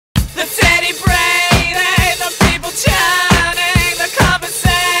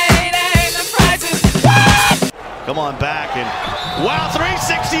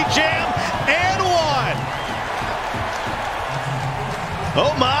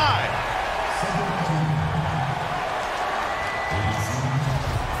my.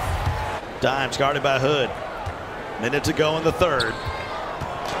 Dimes guarded by Hood. Minute to go in the third.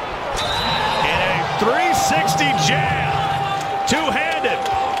 And a 360 jam. Two-handed.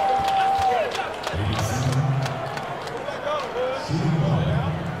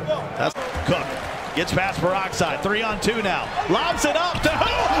 That's Cook. Gets past Peroxide. 3-on-2 now. Lobs it up to who?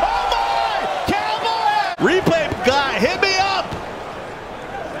 Oh my! Cowboy! Replay guy, hit me up!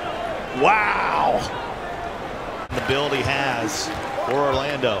 Wow. The build he has for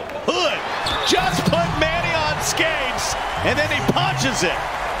Orlando. Hood just put Manny on skates, and then he punches it.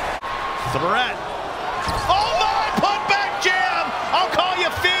 Threat. Oh my! Putback jam! I'll call you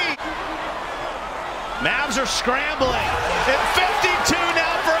feet. Mavs are scrambling. At 52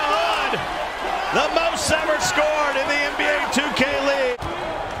 now for Hood. The most ever scored in the NBA 2K League.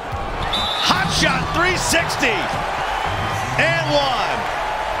 Hot shot 360 and one.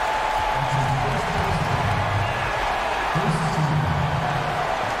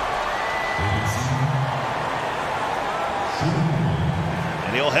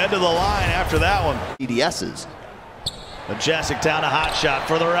 And he'll head to the line after that one. EDS's. Majestic down a hot shot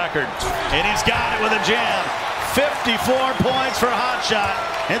for the record. And he's got it with a jam. 54 points for hot shot.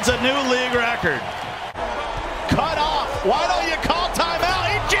 It's a new league record. Cut off. Why don't you call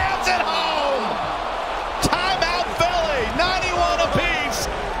timeout? He jams it home. Timeout Philly. 91 apiece.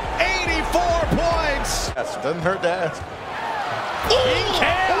 84 points. Doesn't hurt to ask. He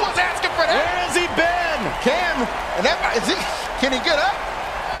can. Who was asking for that? Where has he been? Can he get up?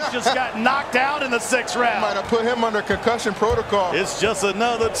 Just got knocked out in the 6th round. Might have put him under concussion protocol. It's just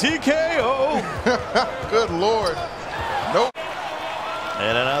another TKO. Good Lord. Nope.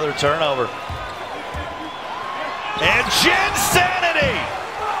 And another turnover. And Jinsanity.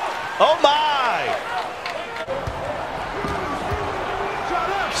 Oh my.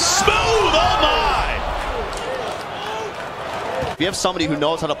 Smooth. Oh my. If you have somebody who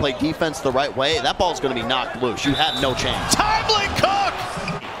knows how to play defense the right way, that ball's going to be knocked loose. You have no chance. Timely Cook.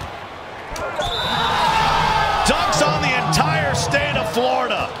 Dunks on the entire state of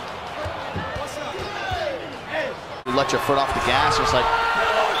Florida. You let your foot off the gas, it's like.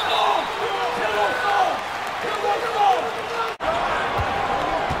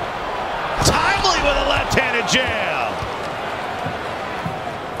 Timely with a left-handed jam.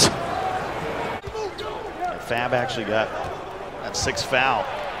 Fab actually got that 6th foul.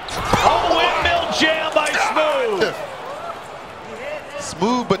 Oh, windmill jam by Smooth.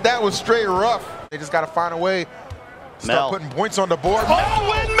 Smooth, but that was straight rough. They just got to find a way to start putting points on the board. Oh,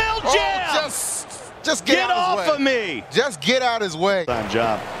 windmill jam! Oh, just get out off of me. Just get out his way. Time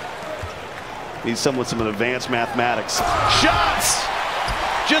job. Needs someone with some advanced mathematics. Shots!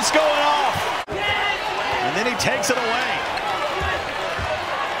 Just going off. And then he takes it away.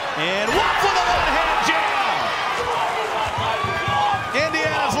 And what for the one-hand jam?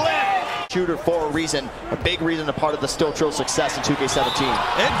 Indiana's lit. Shooter for a reason, a big reason, a part of the Still Trill success in 2K17.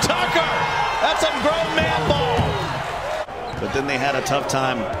 And Tucker, that's a grown man ball. But then they had a tough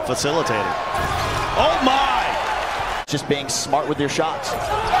time facilitating. Oh my! Just being smart with your shots.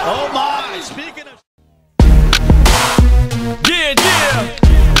 Oh my! Speaking of... Yeah, yeah!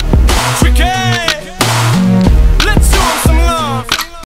 Tricky!